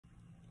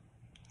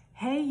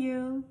Hey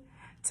you,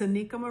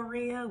 Tanika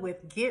Maria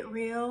with Get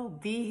Real,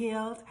 Be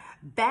Healed,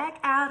 back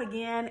out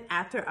again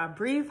after a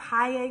brief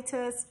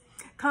hiatus,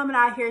 coming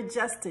out here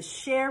just to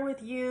share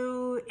with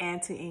you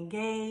and to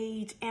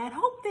engage and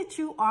hope that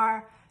you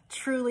are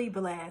truly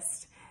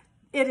blessed.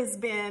 It has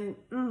been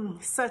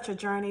such a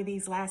journey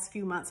these last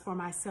few months for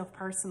myself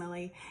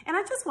personally, and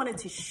I just wanted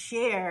to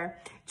share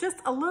just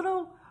a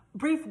little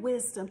brief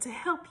wisdom to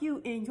help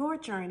you in your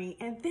journey.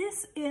 And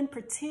this in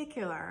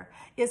particular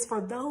is for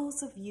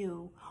those of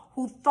you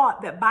who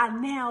thought that by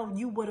now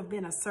you would have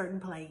been a certain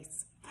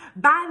place.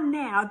 By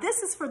now,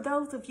 this is for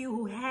those of you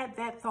who had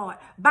that thought,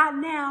 by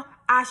now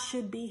I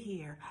should be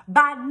here.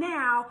 By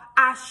now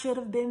I should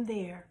have been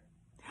there.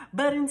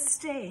 But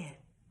instead,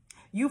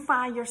 you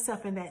find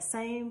yourself in that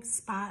same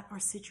spot or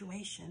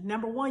situation.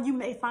 Number one, you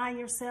may find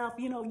yourself,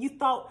 you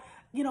thought,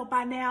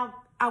 by now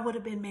I would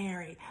have been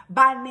married.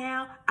 By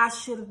now, I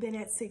should have been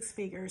at 6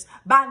 figures.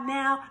 By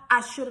now,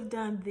 I should have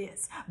done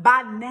this.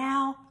 By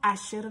now, I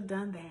should have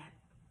done that.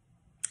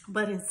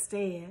 But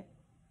instead,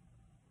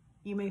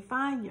 you may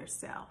find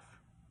yourself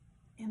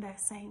in that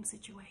same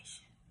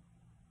situation.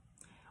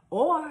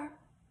 Or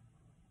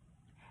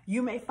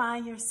you may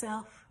find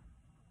yourself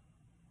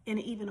in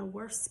even a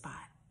worse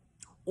spot.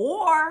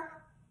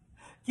 Or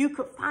you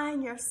could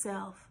find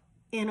yourself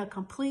in a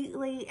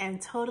completely and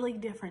totally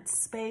different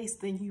space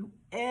than you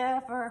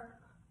ever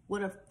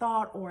would have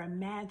thought or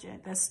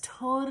imagined. That's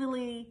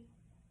totally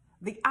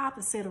the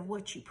opposite of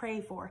what you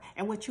prayed for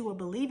and what you were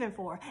believing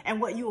for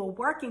and what you were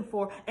working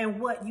for and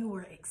what you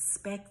were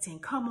expecting.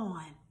 Come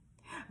on.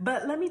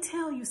 But let me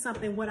tell you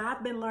something, what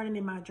I've been learning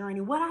in my journey,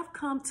 what I've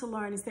come to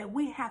learn is that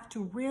we have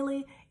to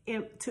really,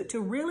 to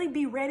really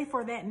be ready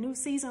for that new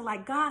season.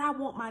 Like, God, I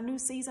want my new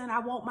season. I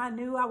want my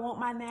new, I want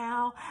my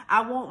now,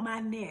 I want my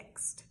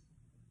next.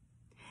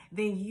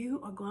 Then you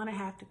are going to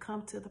have to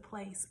come to the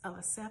place of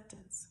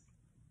acceptance.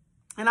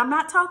 And I'm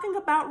not talking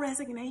about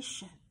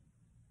resignation,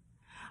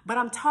 but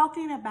I'm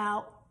talking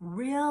about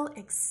real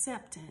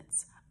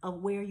acceptance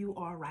of where you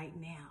are right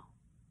now.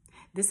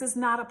 This is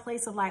not a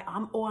place of like,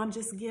 I'm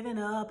just giving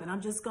up and I'm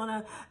just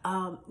gonna,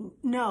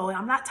 no,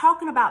 I'm not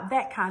talking about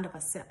that kind of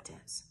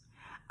acceptance.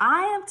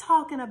 I am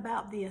talking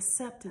about the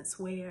acceptance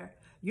where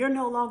you're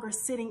no longer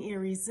sitting in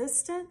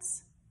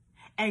resistance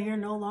and you're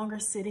no longer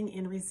sitting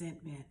in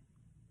resentment.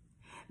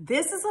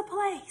 This is a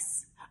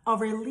place of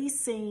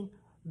releasing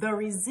the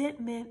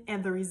resentment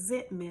and the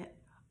resentment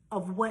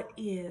of what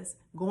is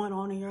going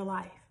on in your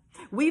life.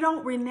 We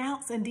don't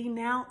renounce and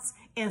denounce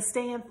and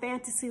stay in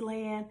fantasy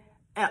land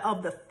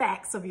of the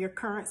facts of your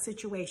current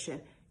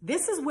situation.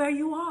 This is where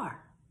you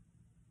are.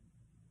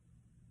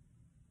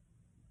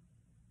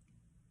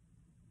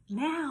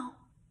 Now,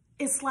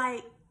 it's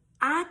like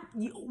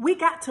we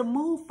got to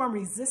move from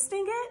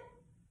resisting it.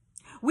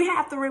 We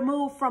have to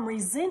remove from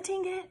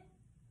resenting it.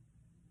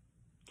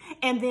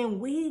 And then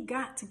we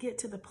got to get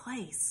to the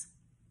place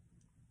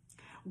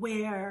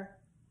where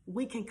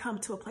we can come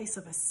to a place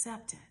of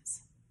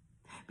acceptance.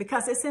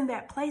 Because it's in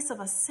that place of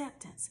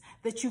acceptance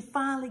that you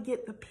finally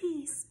get the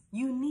peace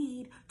you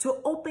need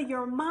to open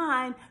your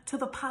mind to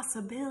the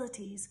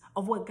possibilities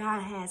of what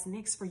God has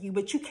next for you.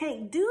 But you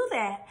can't do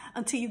that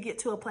until you get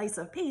to a place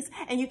of peace.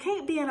 And you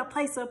can't be in a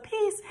place of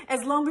peace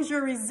as long as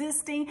you're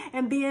resisting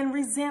and being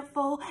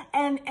resentful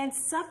and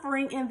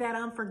suffering in that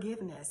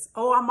unforgiveness.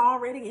 Oh, I'm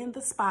already in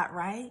the spot,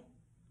 right?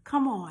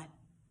 Come on.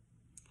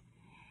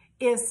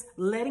 It's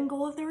letting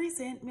go of the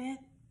resentment,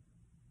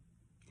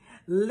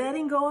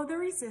 letting go of the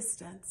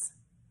resistance,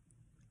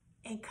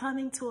 and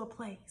coming to a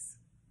place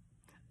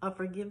of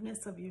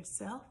forgiveness of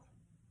yourself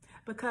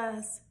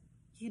because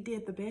you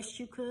did the best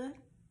you could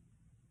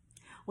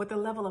with the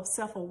level of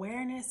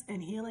self-awareness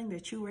and healing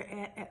that you were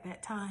at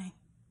that time.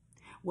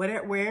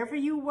 Wherever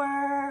you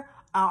were,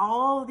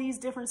 all these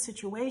different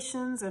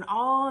situations and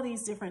all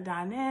these different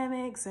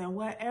dynamics and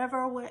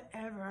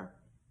whatever,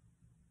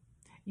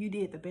 you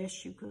did the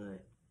best you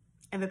could.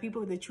 And the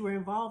people that you were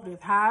involved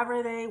with,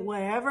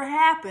 whatever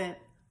happened,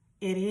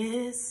 it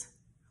is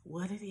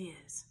what it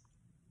is.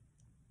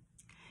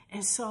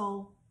 And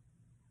so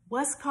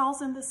what's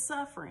causing the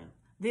suffering,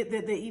 the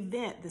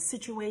event, the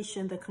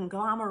situation, the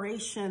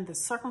conglomeration, the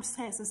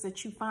circumstances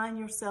that you find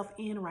yourself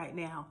in right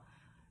now,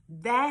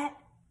 that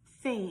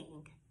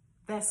thing,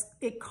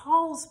 it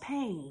caused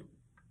pain.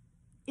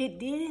 It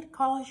did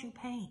cause you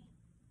pain.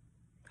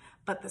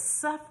 But the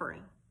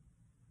suffering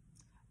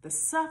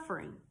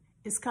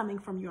is coming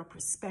from your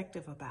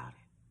perspective about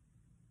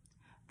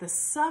it. The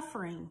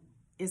suffering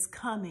is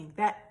coming,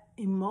 that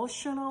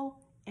emotional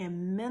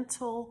and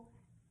mental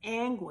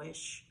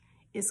anguish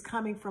is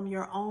coming from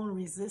your own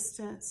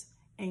resistance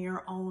and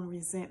your own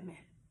resentment.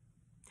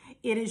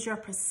 It is your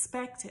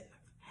perspective,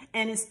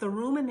 and it's the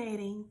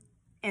ruminating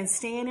and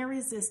staying in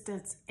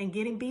resistance and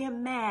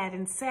being mad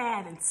and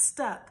sad and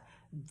stuck.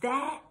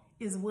 That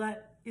is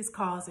what is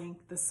causing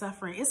the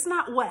suffering. It's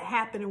not what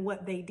happened and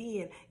what they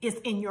did. It's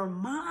in your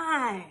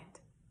mind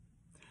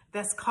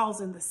that's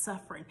causing the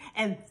suffering.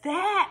 And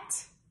that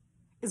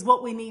is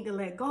what we need to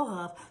let go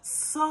of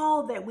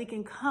so that we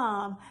can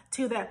come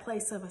to that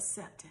place of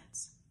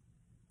acceptance.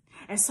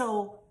 And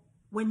so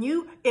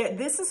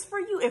This is for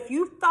you. If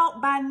you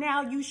thought by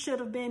now you should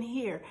have been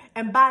here,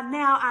 and by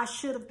now I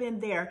should have been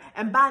there,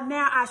 and by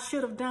now I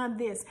should have done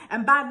this,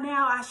 and by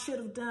now I should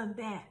have done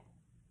that.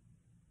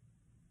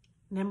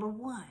 Number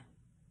one,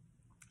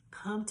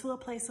 come to a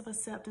place of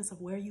acceptance of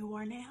where you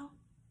are now.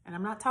 And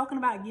I'm not talking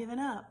about giving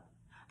up,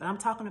 but I'm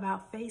talking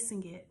about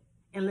facing it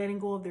and letting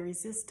go of the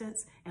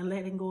resistance and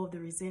letting go of the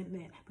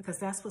resentment, because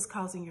that's what's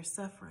causing your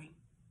suffering.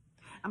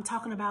 I'm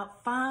talking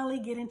about finally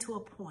getting to a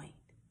point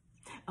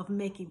of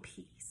making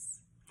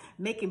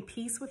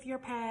peace with your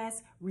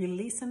past,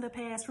 releasing the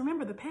past.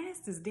 Remember, the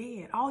past is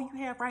dead. All you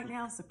have right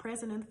now is the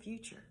present and the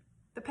future.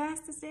 The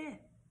past is dead,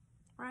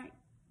 right?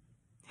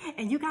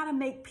 And you got to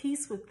make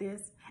peace with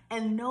this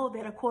and know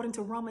that according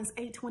to Romans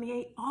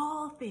 8:28,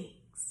 all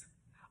things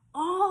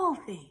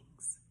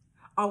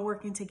are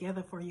working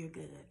together for your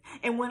good.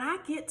 And when I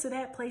get to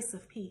that place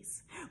of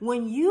peace,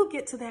 when you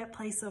get to that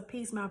place of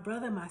peace, my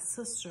brother, my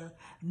sister,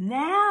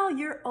 now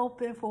you're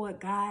open for what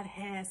God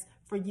has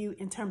for you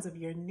in terms of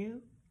your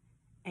new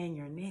and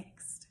your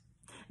next.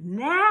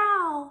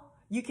 Now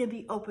you can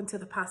be open to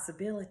the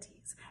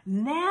possibilities.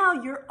 Now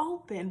you're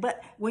open.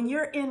 But when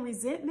you're in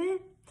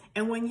resentment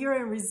and when you're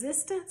in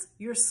resistance,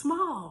 you're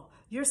small,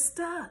 you're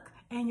stuck,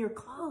 and you're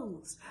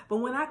closed. But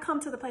when I come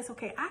to the place,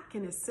 okay, I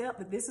can accept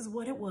that this is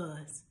what it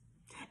was.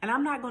 And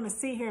I'm not going to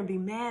sit here and be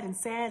mad and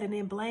sad and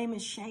then blame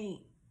and shame.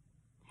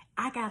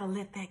 I got to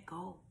let that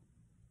go.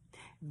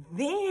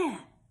 Then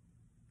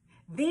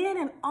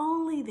and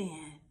only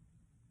then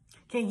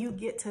can you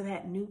get to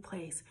that new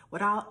place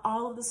without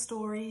all of the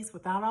stories,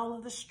 without all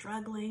of the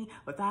struggling,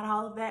 without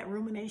all of that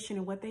rumination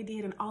and what they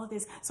did and all of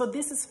this. So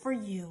this is for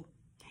you.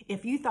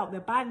 If you thought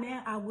that by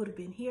now I would have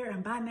been here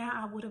and by now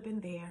I would have been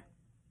there,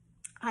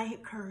 I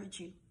encourage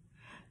you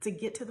to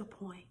get to the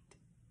point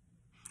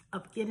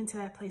of getting to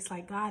that place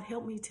like, God,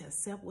 help me to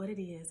accept what it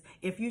is.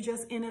 If you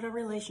just ended a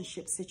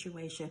relationship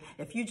situation,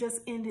 if you just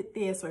ended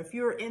this, or if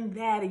you're in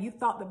that and you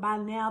thought that by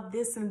now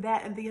this and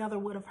that and the other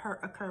would have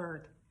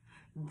occurred,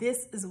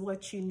 this is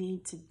what you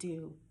need to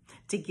do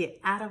to get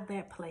out of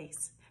that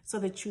place so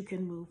that you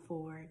can move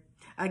forward.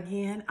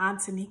 Again, I'm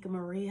Tanika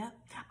Maria.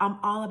 I'm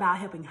all about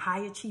helping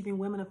high-achieving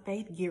women of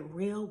faith get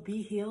real,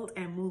 be healed,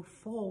 and move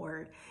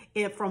forward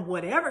from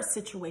whatever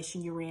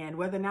situation you're in,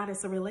 whether or not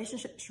it's a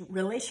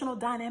relational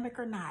dynamic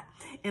or not,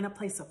 in a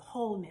place of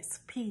wholeness,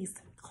 peace,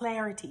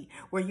 clarity,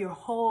 where you're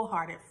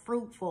wholehearted,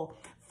 fruitful,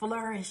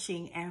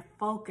 flourishing, and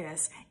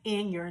focused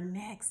in your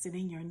next and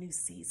in your new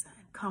season.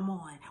 Come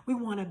on. We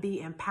want to be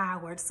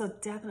empowered. So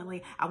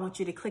definitely, I want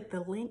you to click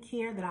the link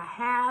here that I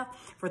have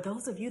for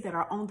those of you that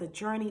are on the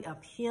journey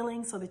of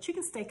healing so that you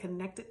can stay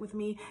connected with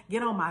me,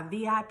 get on my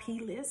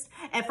VIP list.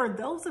 And for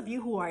those of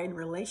you who are in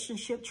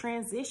relationship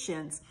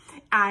transitions,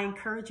 I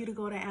encourage you to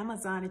go to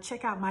Amazon and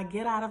check out my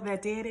Get Out of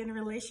That Dead End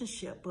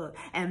Relationship book.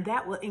 And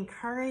that will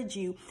encourage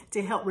you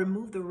to help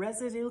remove the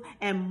residue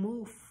and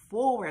move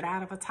forward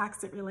out of a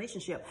toxic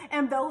relationship.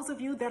 And those of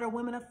you that are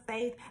women of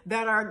faith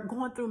that are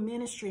going through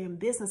ministry and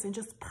business and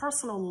just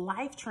personal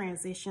life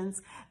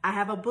transitions, I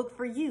have a book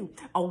for you,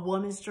 A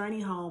Woman's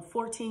Journey Home,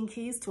 14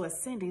 Keys to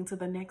Ascending to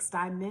the Next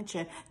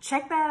Dimension.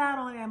 Check that out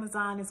on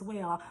Amazon as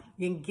well.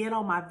 You can get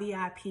on my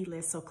VIP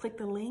list. So click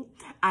the link.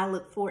 I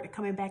look forward to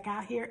coming back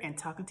out here and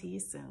talking to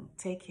you soon.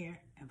 Take care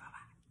and bye-bye.